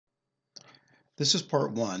This is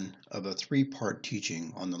part one of a three-part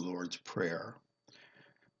teaching on the Lord's Prayer.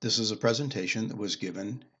 This is a presentation that was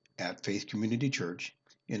given at Faith Community Church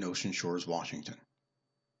in Ocean Shores, Washington.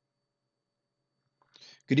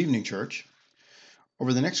 Good evening, church.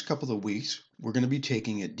 Over the next couple of weeks, we're going to be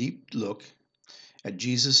taking a deep look at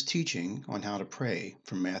Jesus' teaching on how to pray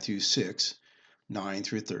from Matthew 6, 9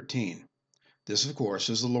 through 13. This, of course,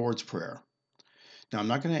 is the Lord's Prayer. Now, I'm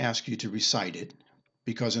not going to ask you to recite it,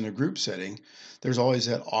 because in a group setting, there's always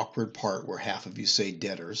that awkward part where half of you say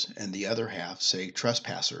debtors and the other half say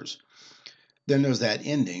trespassers. Then there's that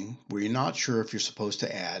ending where you're not sure if you're supposed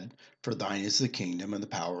to add, "For thine is the kingdom and the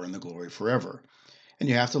power and the glory forever." And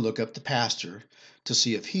you have to look up the pastor to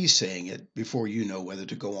see if he's saying it before you know whether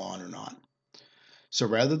to go on or not. So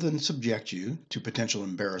rather than subject you to potential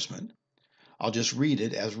embarrassment, I'll just read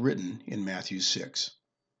it as written in Matthew 6.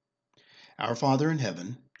 Our Father in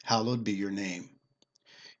heaven, hallowed be your name.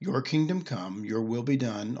 Your kingdom come, your will be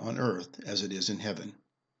done on earth as it is in heaven.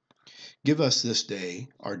 Give us this day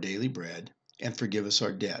our daily bread, and forgive us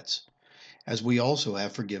our debts, as we also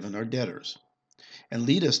have forgiven our debtors. And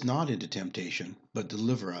lead us not into temptation, but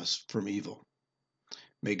deliver us from evil.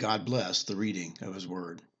 May God bless the reading of his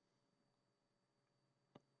word.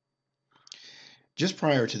 Just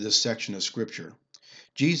prior to this section of scripture,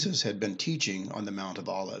 Jesus had been teaching on the Mount of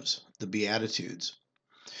Olives, the Beatitudes,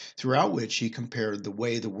 throughout which he compared the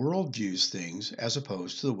way the world views things as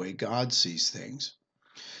opposed to the way God sees things.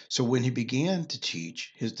 So when he began to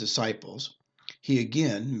teach his disciples, he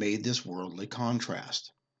again made this worldly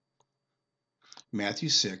contrast. Matthew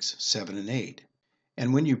 6, 7 and 8.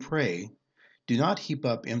 And when you pray, do not heap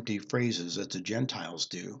up empty phrases as the Gentiles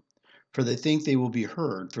do, for they think they will be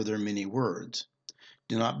heard for their many words.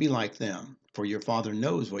 Do not be like them, for your Father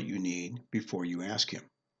knows what you need before you ask him.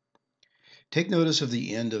 Take notice of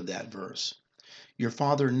the end of that verse. Your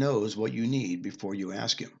Father knows what you need before you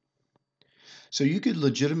ask him. So you could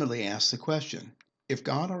legitimately ask the question, if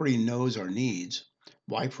God already knows our needs,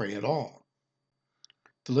 why pray at all?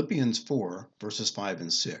 Philippians 4, verses 5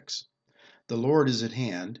 and 6. The Lord is at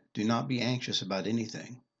hand. Do not be anxious about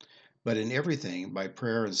anything, but in everything, by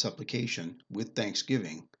prayer and supplication, with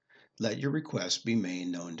thanksgiving, let your requests be made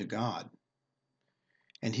known to God.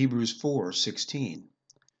 And Hebrews 4:16.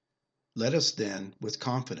 Let us then, with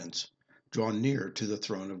confidence, draw near to the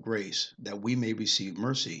throne of grace, that we may receive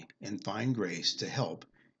mercy and find grace to help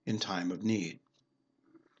in time of need.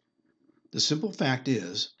 The simple fact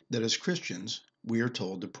is that as Christians, we are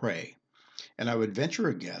told to pray, and I would venture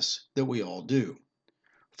a guess that we all do.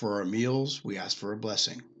 For our meals, we ask for a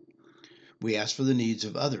blessing. We ask for the needs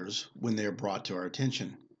of others when they are brought to our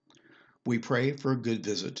attention. We pray for a good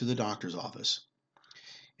visit to the doctor's office.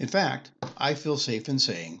 In fact, I feel safe in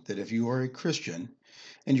saying that if you are a Christian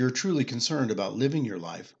and you're truly concerned about living your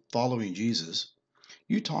life following Jesus,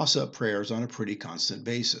 you toss up prayers on a pretty constant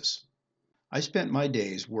basis. I spent my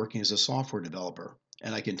days working as a software developer,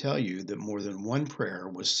 and I can tell you that more than one prayer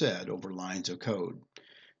was said over lines of code.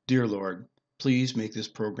 Dear Lord, please make this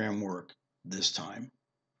program work this time.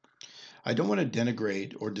 I don't want to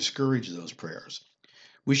denigrate or discourage those prayers.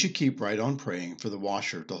 We should keep right on praying for the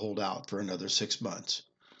washer to hold out for another 6 months,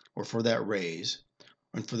 or for that raise,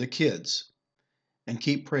 and for the kids, and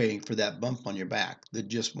keep praying for that bump on your back that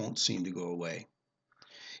just won't seem to go away.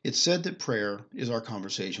 It's said that prayer is our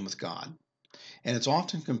conversation with God, and it's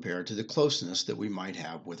often compared to the closeness that we might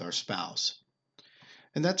have with our spouse.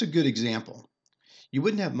 And that's a good example. You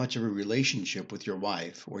wouldn't have much of a relationship with your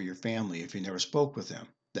wife or your family if you never spoke with them.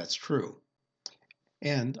 That's true.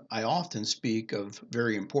 And I often speak of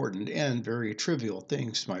very important and very trivial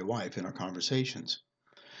things to my wife in our conversations.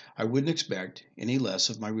 I wouldn't expect any less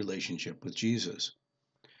of my relationship with Jesus.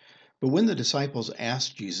 But when the disciples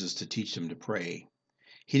asked Jesus to teach them to pray,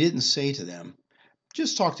 he didn't say to them,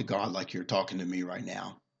 just talk to God like you're talking to me right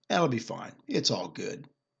now. That'll be fine. It's all good.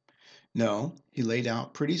 No, he laid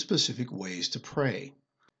out pretty specific ways to pray.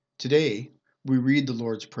 Today, we read the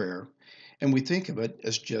Lord's Prayer, and we think of it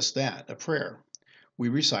as just that, a prayer. We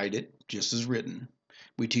recite it just as written.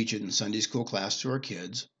 We teach it in Sunday school class to our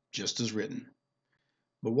kids, just as written.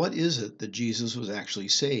 But what is it that Jesus was actually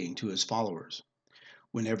saying to his followers?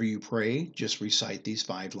 Whenever you pray, just recite these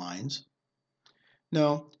 5 lines?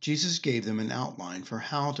 No, Jesus gave them an outline for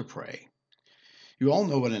how to pray. You all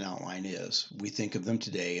know what an outline is. We think of them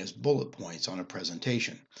today as bullet points on a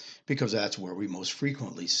presentation, because that's where we most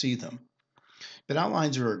frequently see them. But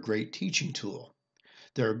outlines are a great teaching tool.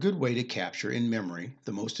 They're a good way to capture in memory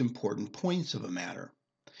the most important points of a matter.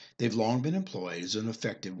 They've long been employed as an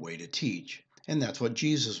effective way to teach, and that's what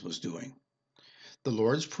Jesus was doing. The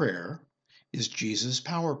Lord's Prayer is Jesus'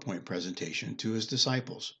 PowerPoint presentation to his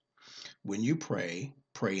disciples. When you pray,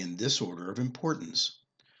 pray in this order of importance.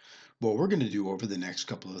 What we're going to do over the next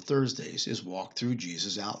couple of Thursdays is walk through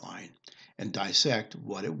Jesus' outline and dissect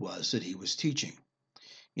what it was that he was teaching.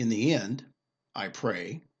 In the end, I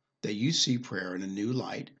pray that you see prayer in a new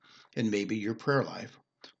light and maybe your prayer life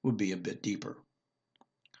will be a bit deeper.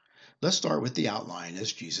 Let's start with the outline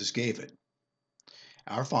as Jesus gave it.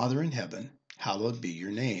 Our Father in heaven, hallowed be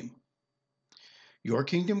your name. Your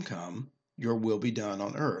kingdom come, your will be done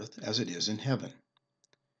on earth as it is in heaven.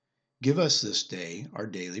 Give us this day our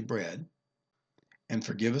daily bread, and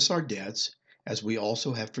forgive us our debts as we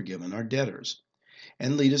also have forgiven our debtors.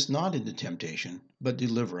 And lead us not into temptation, but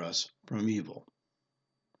deliver us from evil.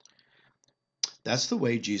 That's the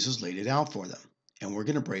way Jesus laid it out for them. And we're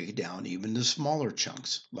going to break it down even to smaller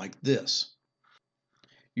chunks like this.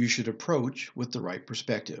 You should approach with the right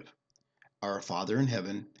perspective. Our Father in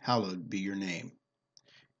heaven, hallowed be your name.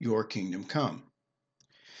 Your kingdom come.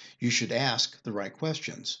 You should ask the right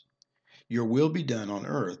questions. Your will be done on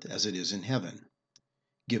earth as it is in heaven.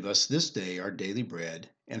 Give us this day our daily bread,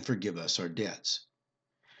 and forgive us our debts.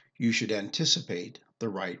 You should anticipate the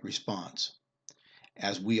right response.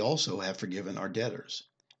 As we also have forgiven our debtors.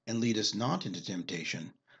 And lead us not into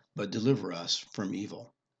temptation, but deliver us from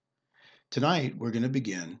evil. Tonight, we're going to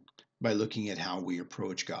begin by looking at how we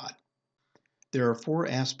approach God. There are 4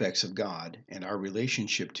 aspects of God and our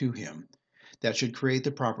relationship to Him that should create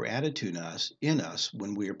the proper attitude in us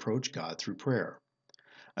when we approach God through prayer.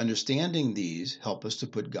 Understanding these help us to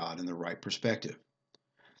put God in the right perspective.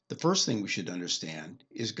 The first thing we should understand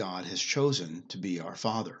is God has chosen to be our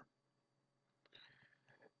Father.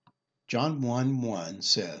 John 1:1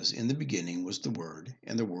 says, "In the beginning was the Word,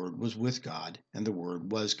 and the Word was with God, and the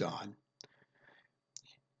Word was God."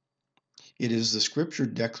 It is the scripture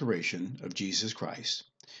declaration of Jesus Christ,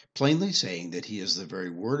 plainly saying that he is the very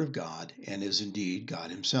Word of God and is indeed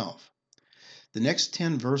God himself. The next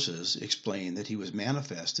 10 verses explain that he was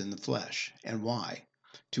manifest in the flesh, and why,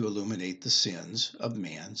 to illuminate the sins of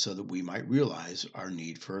man so that we might realize our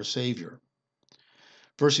need for a Savior.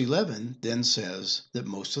 Verse 11 then says that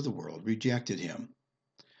most of the world rejected him.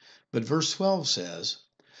 But verse 12 says,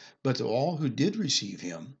 "But to all who did receive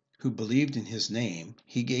him, who believed in his name,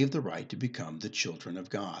 he gave the right to become the children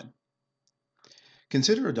of God."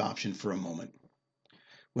 Consider adoption for a moment.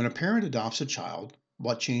 When a parent adopts a child,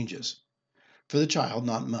 what changes? For the child,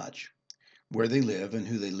 not much. Where they live and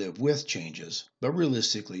who they live with changes, but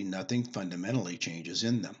realistically, nothing fundamentally changes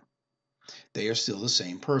in them. They are still the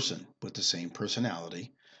same person, with the same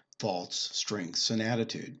personality, faults, strengths, and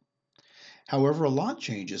attitude. However, a lot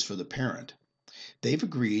changes for the parent. They've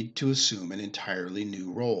agreed to assume an entirely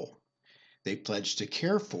new role. They pledge to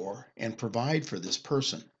care for and provide for this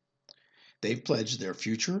person. They've pledged their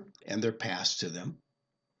future and their past to them.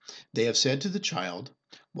 They have said to the child,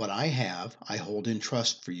 "What I have, I hold in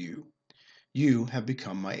trust for you. You have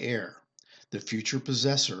become my heir, the future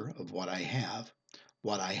possessor of what I have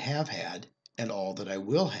had, and all that I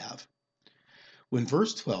will have." When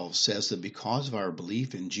verse 12 says that because of our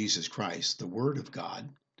belief in Jesus Christ, the Word of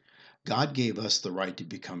God, God gave us the right to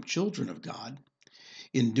become children of God,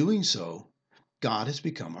 in doing so, God has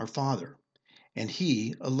become our Father, and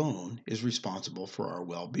He alone is responsible for our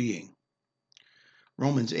well-being.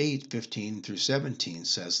 Romans 8:15 through 17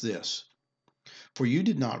 says this, "For you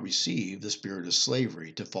did not receive the spirit of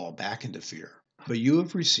slavery to fall back into fear, but you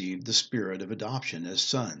have received the spirit of adoption as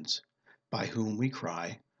sons, by whom we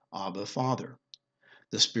cry, Abba, Father.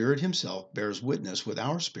 The Spirit Himself bears witness with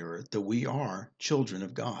our spirit that we are children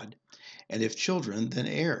of God, and if children, then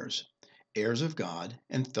heirs, heirs of God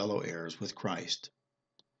and fellow heirs with Christ."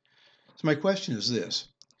 So my question is this: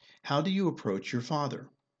 how do you approach your Father?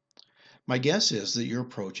 My guess is that your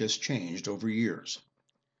approach has changed over years.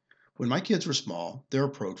 When my kids were small, their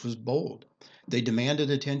approach was bold. They demanded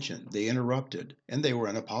attention, they interrupted, and they were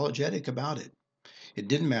unapologetic about it. It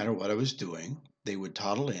didn't matter what I was doing, they would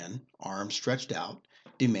toddle in, arms stretched out,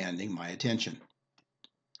 demanding my attention.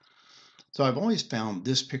 So I've always found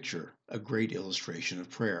this picture a great illustration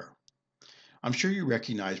of prayer. I'm sure you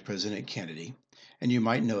recognize President Kennedy, and you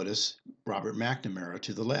might notice Robert McNamara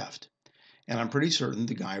to the left. And I'm pretty certain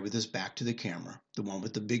the guy with his back to the camera, the one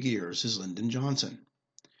with the big ears, is Lyndon Johnson.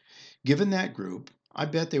 Given that group, I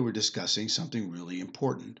bet they were discussing something really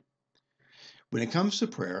important. When it comes to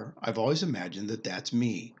prayer, I've always imagined that that's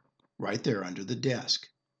me, right there under the desk.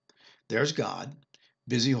 There's God,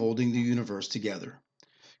 busy holding the universe together,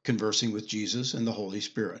 conversing with Jesus and the Holy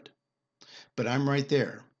Spirit. But I'm right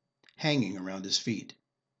there, hanging around His feet.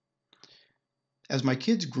 As my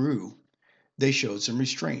kids grew, they showed some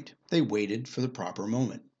restraint. They waited for the proper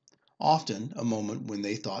moment, often a moment when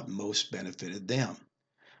they thought most benefited them.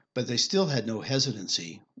 but they still had no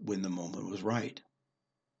hesitancy when the moment was right.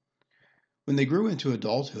 When they grew into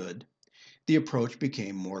adulthood, the approach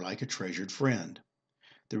became more like a treasured friend.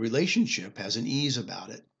 The relationship has an ease about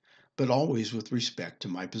it, but always with respect to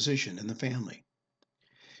my position in the family.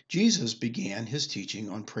 Jesus began his teaching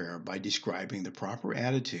on prayer by describing the proper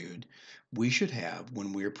attitude we should have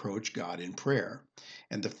when we approach God in prayer,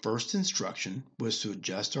 and the first instruction was to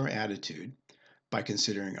adjust our attitude by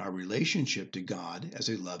considering our relationship to God as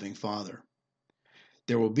a loving Father.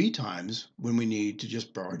 There will be times when we need to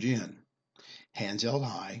just barge in, hands held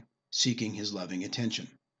high, seeking his loving attention.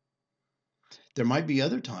 There might be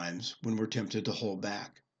other times when we're tempted to hold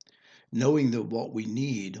back, knowing that what we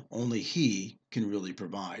need only he can really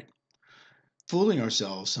provide. Fooling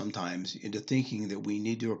ourselves sometimes into thinking that we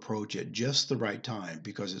need to approach at just the right time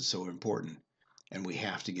because it's so important and we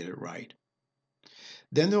have to get it right.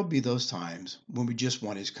 Then there'll be those times when we just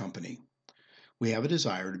want his company. We have a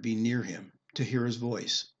desire to be near him, to hear his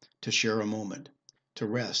voice, to share a moment, to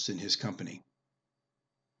rest in his company.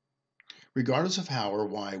 Regardless of how or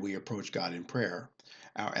why we approach God in prayer,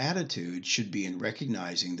 our attitude should be in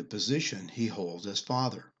recognizing the position he holds as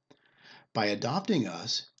Father. By adopting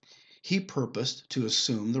us, he purposed to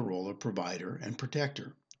assume the role of provider and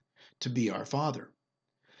protector, to be our Father.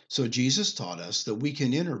 So Jesus taught us that we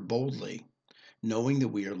can enter boldly, knowing that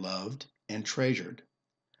we are loved and treasured,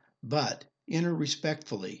 but enter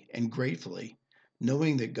respectfully and gratefully,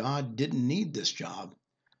 knowing that God didn't need this job,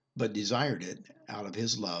 but desired it out of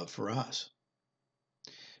his love for us.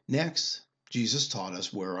 Next, Jesus taught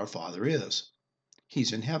us where our Father is.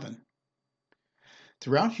 He's in heaven.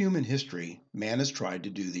 Throughout human history, man has tried to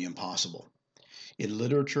do the impossible. In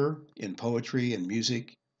literature, in poetry and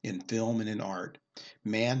music, in film and in art,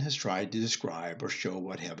 man has tried to describe or show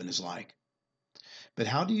what heaven is like. But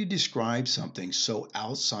how do you describe something so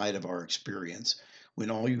outside of our experience when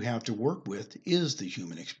all you have to work with is the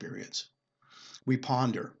human experience? We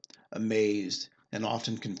ponder, amazed, and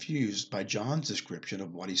often confused by John's description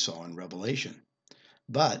of what he saw in Revelation.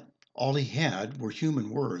 But all he had were human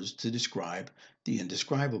words to describe the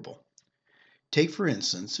indescribable. Take, for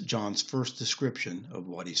instance, John's first description of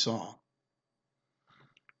what he saw.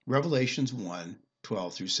 Revelations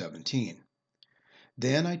 1:12 through 17.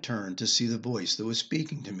 Then I turned to see the voice that was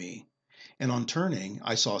speaking to me, and on turning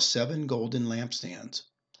I saw 7 golden lampstands,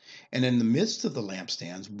 and in the midst of the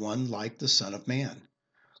lampstands one like the Son of Man,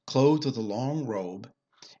 clothed with a long robe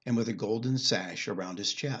and with a golden sash around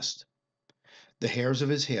his chest. The hairs of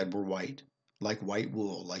his head were white, like white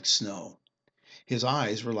wool, like snow. His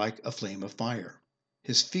eyes were like a flame of fire.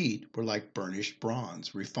 His feet were like burnished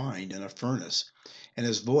bronze, refined in a furnace, and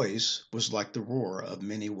his voice was like the roar of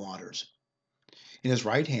many waters. In his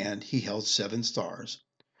right hand he held 7 stars.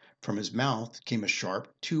 From his mouth came a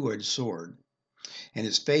sharp, two-edged sword, and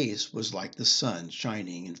his face was like the sun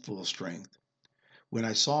shining in full strength. When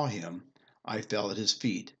I saw him, I fell at his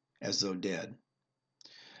feet as though dead.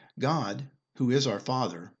 God, who is our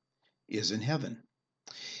Father, is in heaven.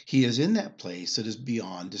 He is in that place that is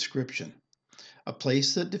beyond description, a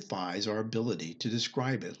place that defies our ability to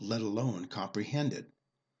describe it, let alone comprehend it.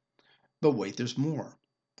 But wait, there's more.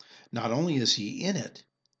 Not only is he in it,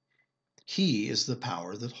 he is the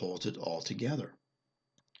power that holds it all together.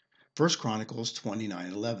 1 Chronicles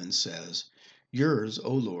 29:11 says, "Yours,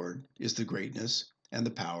 O Lord, is the greatness and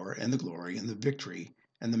the power and the glory and the victory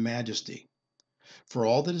and the majesty. For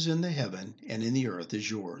all that is in the heaven and in the earth is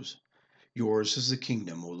yours. Yours is the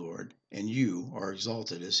kingdom, O Lord, and you are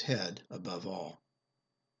exalted as head above all."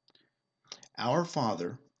 Our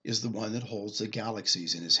Father is the one that holds the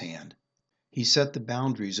galaxies in his hand. He set the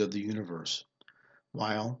boundaries of the universe,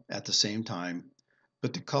 while, at the same time,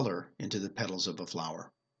 put the color into the petals of a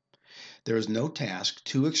flower. There is no task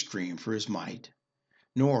too extreme for his might,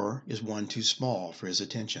 nor is one too small for his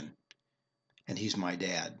attention. And he's my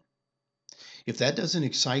dad. If that doesn't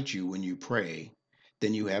excite you when you pray,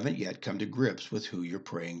 then you haven't yet come to grips with who you're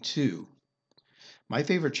praying to. My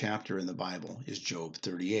favorite chapter in the Bible is Job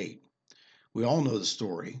 38. We all know the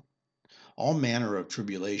story. All manner of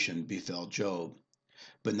tribulation befell Job,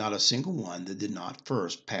 but not a single one that did not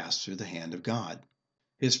first pass through the hand of God.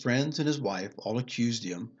 His friends and his wife all accused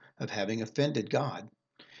him of having offended God.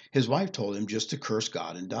 His wife told him just to curse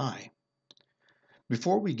God and die.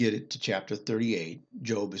 Before we get it to chapter 38,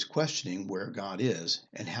 Job is questioning where God is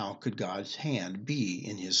and how could God's hand be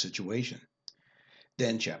in his situation.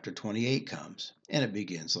 Then chapter 28 comes, and it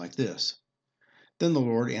begins like this. Then the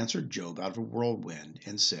Lord answered Job out of a whirlwind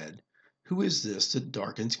and said, "Who is this that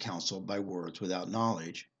darkens counsel by words without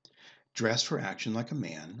knowledge? Dressed for action like a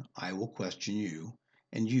man, I will question you,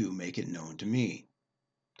 and you make it known to me."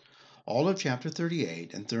 All of chapter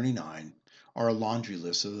 38 and 39 are a laundry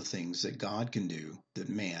list of the things that God can do that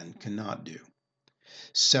man cannot do.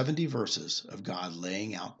 70 verses of God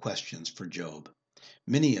laying out questions for Job,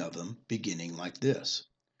 many of them beginning like this: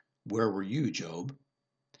 Where were you, Job?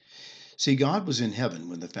 See, God was in heaven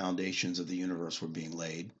when the foundations of the universe were being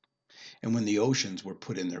laid, and when the oceans were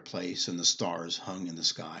put in their place and the stars hung in the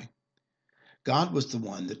sky. God was the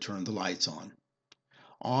one that turned the lights on.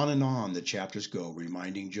 On and on the chapters go,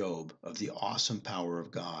 reminding Job of the awesome power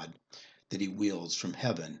of God that he wields from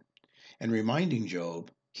heaven, and reminding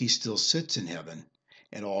Job he still sits in heaven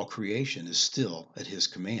and all creation is still at his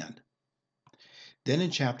command. Then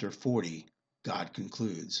in chapter 40, God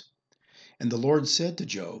concludes, And the Lord said to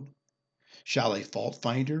Job, Shall a fault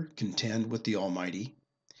finder contend with the Almighty?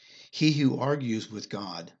 He who argues with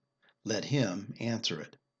God, let him answer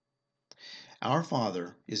it. Our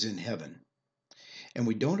Father is in heaven, and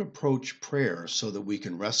we don't approach prayer so that we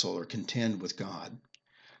can wrestle or contend with God.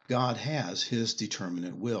 God has his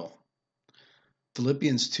determinate will.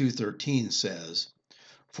 Philippians 2:13 says,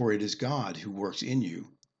 For it is God who works in you,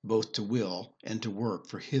 both to will and to work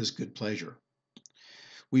for his good pleasure.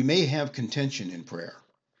 We may have contention in prayer,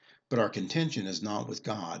 but our contention is not with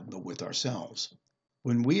God, but with ourselves.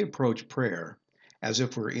 When we approach prayer as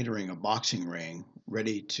if we're entering a boxing ring,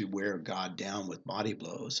 ready to wear God down with body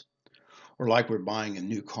blows, or like we're buying a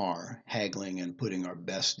new car, haggling and putting our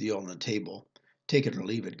best deal on the table, take it or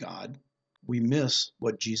leave it, God, we miss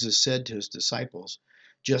what Jesus said to his disciples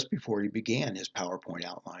just before he began his PowerPoint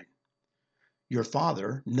outline. Your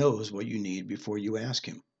Father knows what you need before you ask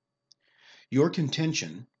him. Your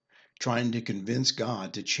contention, trying to convince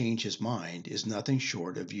God to change his mind, is nothing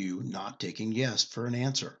short of you not taking yes for an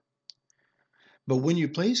answer. But when you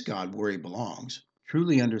place God where he belongs,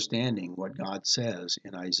 truly understanding what God says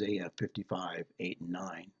in Isaiah 55:8 and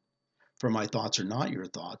 9, For my thoughts are not your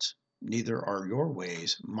thoughts, neither are your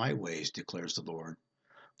ways my ways, declares the Lord.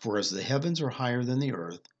 For as the heavens are higher than the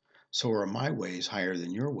earth, so are my ways higher than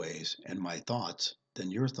your ways, and my thoughts than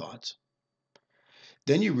your thoughts.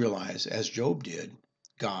 Then you realize, as Job did,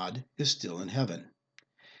 God is still in heaven.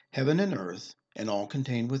 Heaven and earth, and all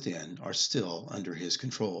contained within, are still under his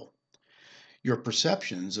control. Your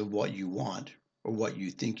perceptions of what you want or what you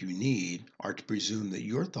think you need are to presume that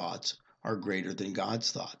your thoughts are greater than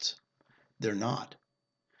God's thoughts. They're not.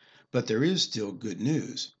 But there is still good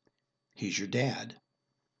news. He's your dad.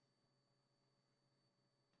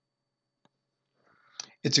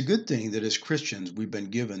 It's a good thing that as Christians we've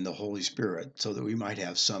been given the Holy Spirit so that we might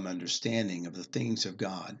have some understanding of the things of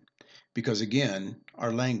God, because again,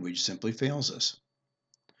 our language simply fails us.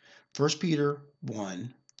 1 Peter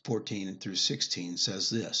 1:14 through 16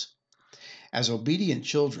 says this, As obedient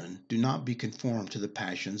children, do not be conformed to the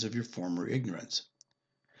passions of your former ignorance.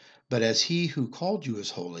 But as he who called you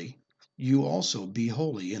is holy, you also be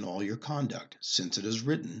holy in all your conduct, since it is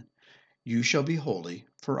written, You shall be holy,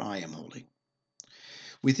 for I am holy.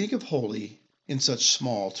 We think of holy in such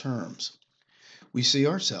small terms. We see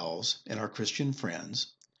ourselves and our Christian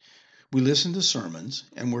friends. We listen to sermons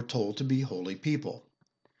and we're told to be holy people.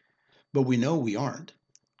 But we know we aren't.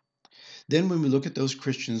 Then when we look at those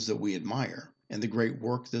Christians that we admire and the great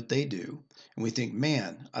work that they do, and we think,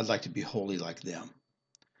 man, I'd like to be holy like them.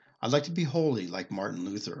 I'd like to be holy like Martin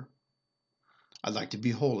Luther. I'd like to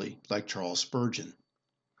be holy like Charles Spurgeon.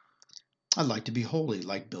 I'd like to be holy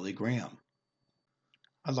like Billy Graham.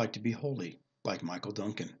 I'd like to be holy like Michael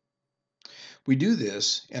Duncan. We do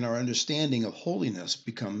this, and our understanding of holiness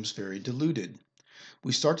becomes very diluted.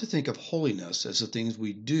 We start to think of holiness as the things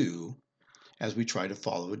we do as we try to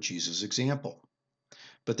follow Jesus' example.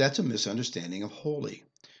 But that's a misunderstanding of holy.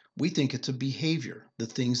 We think it's a behavior, the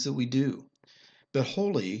things that we do. But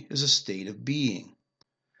holy is a state of being.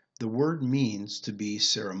 The word means to be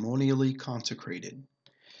ceremonially consecrated.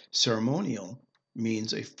 Ceremonial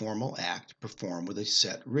means a formal act performed with a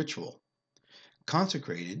set ritual.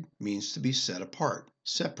 Consecrated means to be set apart,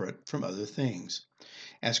 separate from other things.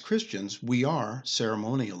 As Christians, we are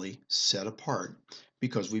ceremonially set apart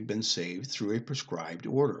because we've been saved through a prescribed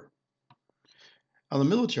order. Now, the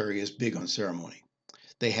military is big on ceremony.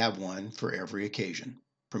 They have one for every occasion: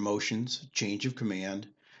 promotions, change of command,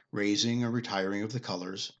 raising or retiring of the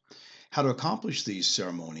colors. How to accomplish these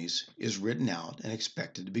ceremonies is written out and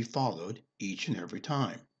expected to be followed each and every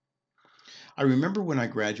time. I remember when I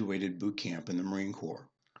graduated boot camp in the Marine Corps,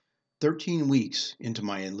 13 weeks into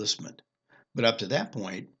my enlistment, but up to that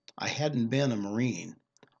point, I hadn't been a Marine.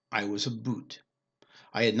 I was a boot.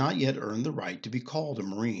 I had not yet earned the right to be called a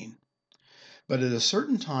Marine. But at a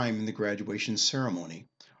certain time in the graduation ceremony,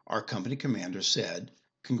 our company commander said,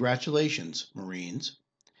 Congratulations, Marines.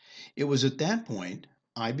 It was at that point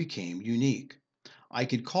I became unique. I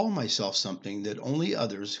could call myself something that only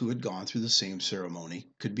others who had gone through the same ceremony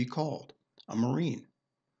could be called, a Marine.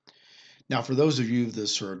 Now, for those of you that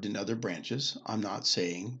served in other branches, I'm not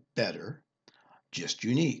saying better, just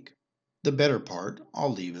unique. The better part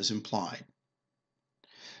I'll leave as implied.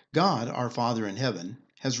 God, our Father in heaven,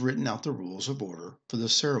 has written out the rules of order for the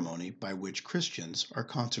ceremony by which Christians are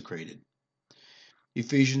consecrated.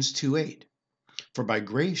 Ephesians 2:8. For by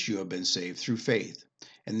grace you have been saved through faith,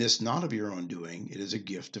 and this not of your own doing, it is a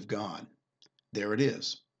gift of God. There it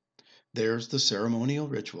is. There's the ceremonial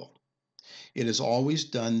ritual. It is always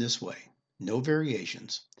done this way, no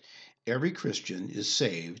variations. Every Christian is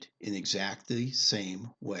saved in exactly the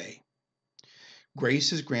same way.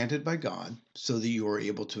 Grace is granted by God so that you are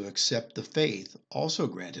able to accept the faith also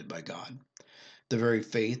granted by God, the very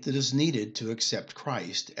faith that is needed to accept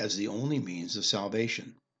Christ as the only means of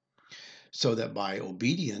salvation, so that by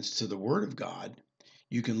obedience to the Word of God,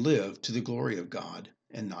 you can live to the glory of God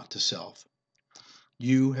and not to self.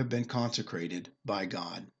 You have been consecrated by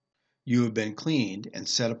God. You have been cleaned and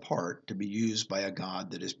set apart to be used by a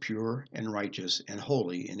God that is pure and righteous and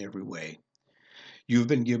holy in every way. You have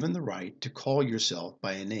been given the right to call yourself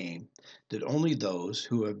by a name that only those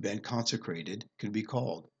who have been consecrated can be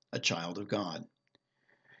called, a child of God.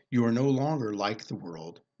 You are no longer like the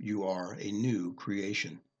world. You are a new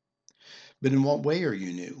creation. But in what way are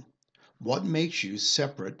you new? What makes you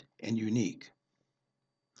separate and unique?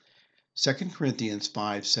 2 Corinthians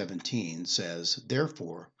 5:17 says,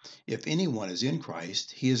 Therefore, if anyone is in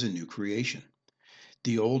Christ, he is a new creation.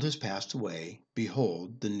 The old has passed away.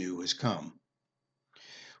 Behold, the new has come.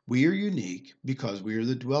 We are unique because we are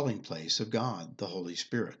the dwelling place of God, the Holy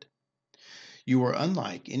Spirit. You are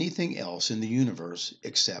unlike anything else in the universe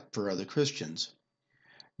except for other Christians.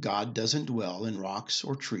 God doesn't dwell in rocks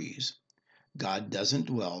or trees. God doesn't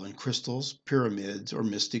dwell in crystals, pyramids, or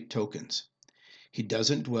mystic tokens. He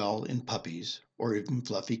doesn't dwell in puppies or even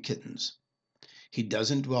fluffy kittens. He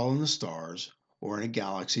doesn't dwell in the stars or in a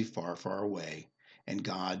galaxy far, far away. And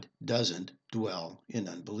God doesn't dwell in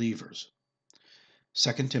unbelievers.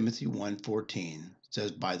 2 Timothy 1:14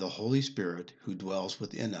 says, By the Holy Spirit who dwells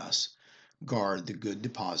within us, guard the good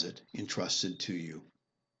deposit entrusted to you.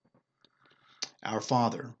 Our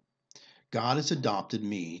Father, God has adopted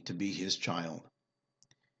me to be his child.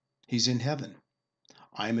 He's in heaven.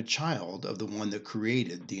 I am a child of the one that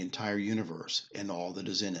created the entire universe and all that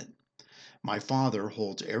is in it. My Father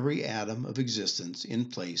holds every atom of existence in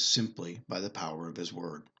place simply by the power of his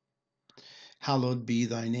word. Hallowed be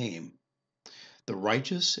thy name. The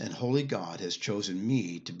righteous and holy God has chosen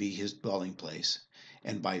me to be his dwelling place,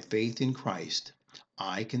 and by faith in Christ,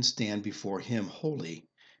 I can stand before him holy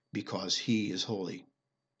because he is holy.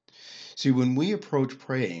 See, when we approach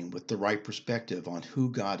praying with the right perspective on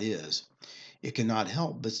who God is, it cannot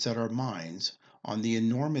help but set our minds on the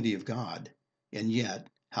enormity of God, and yet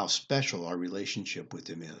how special our relationship with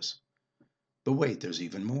him is. But wait, there's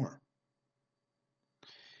even more.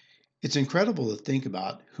 It's incredible to think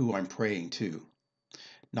about who I'm praying to.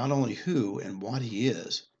 Not only who and what he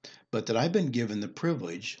is, but that I've been given the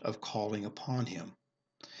privilege of calling upon him.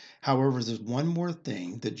 However, there's one more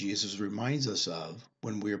thing that Jesus reminds us of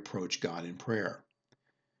when we approach God in prayer.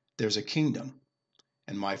 There's a kingdom,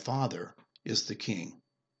 and my Father is the King.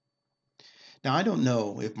 Now, I don't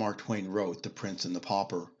know if Mark Twain wrote The Prince and the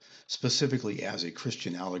Pauper specifically as a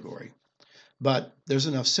Christian allegory, but there's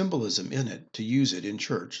enough symbolism in it to use it in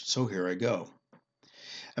church, so here I go.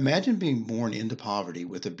 Imagine being born into poverty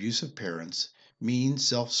with abusive parents, mean,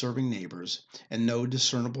 self-serving neighbors, and no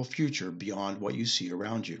discernible future beyond what you see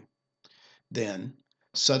around you. Then,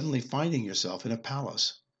 suddenly finding yourself in a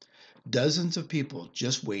palace, dozens of people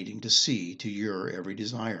just waiting to see to your every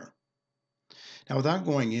desire. Now, without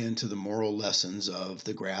going into the moral lessons of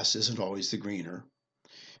the grass isn't always the greener,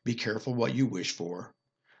 be careful what you wish for,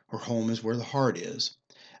 or home is where the heart is,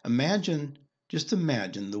 just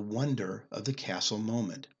imagine the wonder of the castle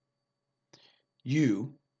moment.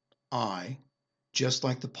 You, I, just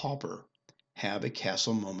like the pauper, have a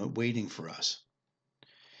castle moment waiting for us.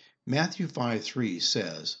 Matthew 5:3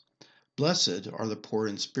 says, Blessed are the poor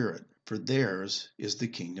in spirit, for theirs is the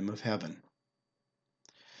kingdom of heaven.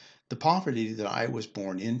 The poverty that I was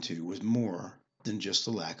born into was more than just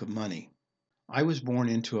a lack of money. I was born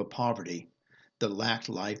into a poverty that lacked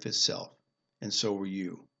life itself, and so were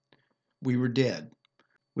you. We were dead,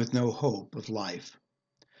 with no hope of life.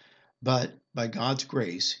 But by God's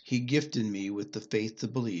grace, he gifted me with the faith to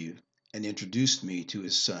believe and introduced me to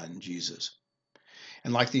his son, Jesus.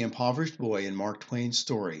 And like the impoverished boy in Mark Twain's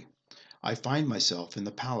story, I find myself in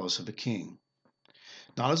the palace of a king,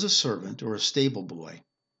 not as a servant or a stable boy,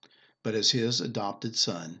 but as his adopted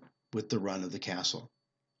son with the run of the castle.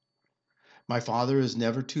 My Father is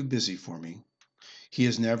never too busy for me. He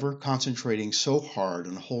is never concentrating so hard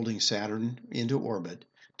on holding Saturn into orbit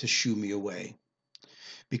to shoo me away.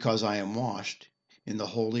 Because I am washed in the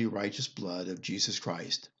holy, righteous blood of Jesus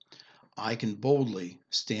Christ, I can boldly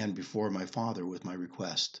stand before my Father with my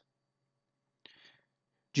request.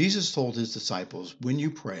 Jesus told his disciples, when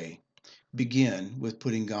you pray, begin with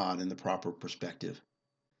putting God in the proper perspective.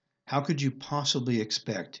 How could you possibly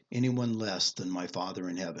expect anyone less than my Father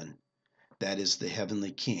in heaven, that is the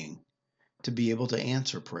heavenly King, to be able to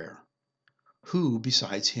answer prayer? Who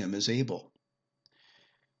besides him is able?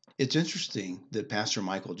 It's interesting that Pastor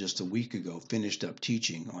Michael just a week ago finished up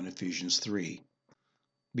teaching on Ephesians 3,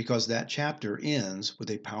 because that chapter ends with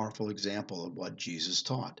a powerful example of what Jesus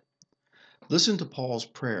taught. Listen to Paul's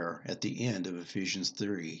prayer at the end of Ephesians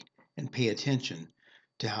 3 and pay attention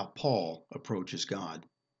to how Paul approaches God.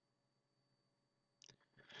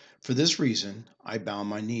 For this reason, I bow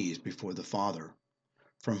my knees before the Father,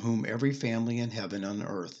 from whom every family in heaven and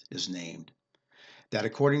earth is named, that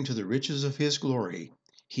according to the riches of his glory,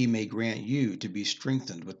 he may grant you to be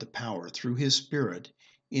strengthened with the power through his Spirit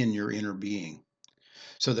in your inner being,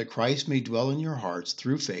 so that Christ may dwell in your hearts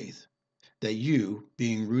through faith, that you,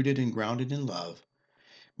 being rooted and grounded in love,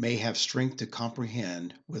 may have strength to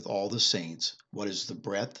comprehend with all the saints what is the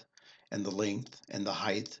breadth and the length and the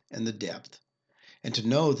height and the depth, and to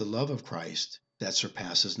know the love of Christ that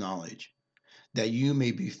surpasses knowledge, that you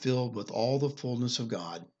may be filled with all the fullness of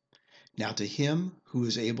God. Now to him who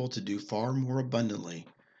is able to do far more abundantly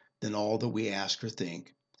than all that we ask or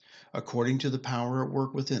think, according to the power at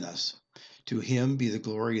work within us, to him be the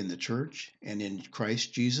glory in the church and in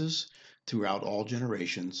Christ Jesus throughout all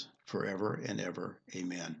generations, forever and ever.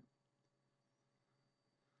 Amen.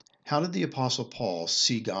 How did the Apostle Paul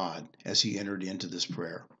see God as he entered into this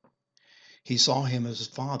prayer? He saw him as his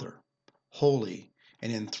Father, holy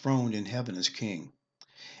and enthroned in heaven as King,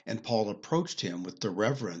 and Paul approached him with the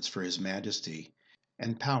reverence for his majesty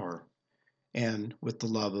and power and with the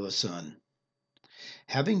love of a son.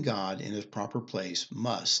 Having God in his proper place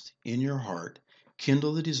must, in your heart,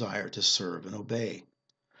 kindle the desire to serve and obey.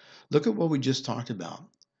 Look at what we just talked about: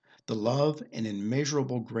 the love and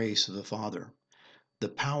immeasurable grace of the Father, the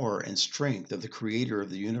power and strength of the Creator of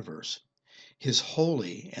the universe, his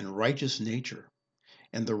holy and righteous nature,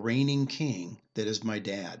 and the reigning King that is my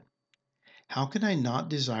dad. How can I not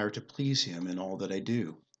desire to please him in all that I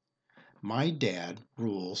do? My dad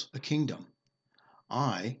rules a kingdom.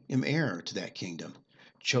 I am heir to that kingdom,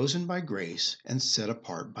 chosen by grace and set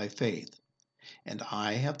apart by faith, and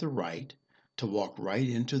I have the right to walk right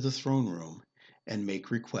into the throne room and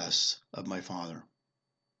make requests of my Father.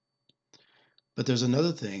 But there's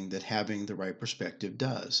another thing that having the right perspective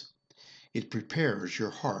does. It prepares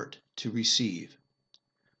your heart to receive.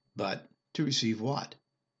 But to receive what?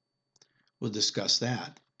 We'll discuss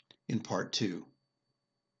that in part 2.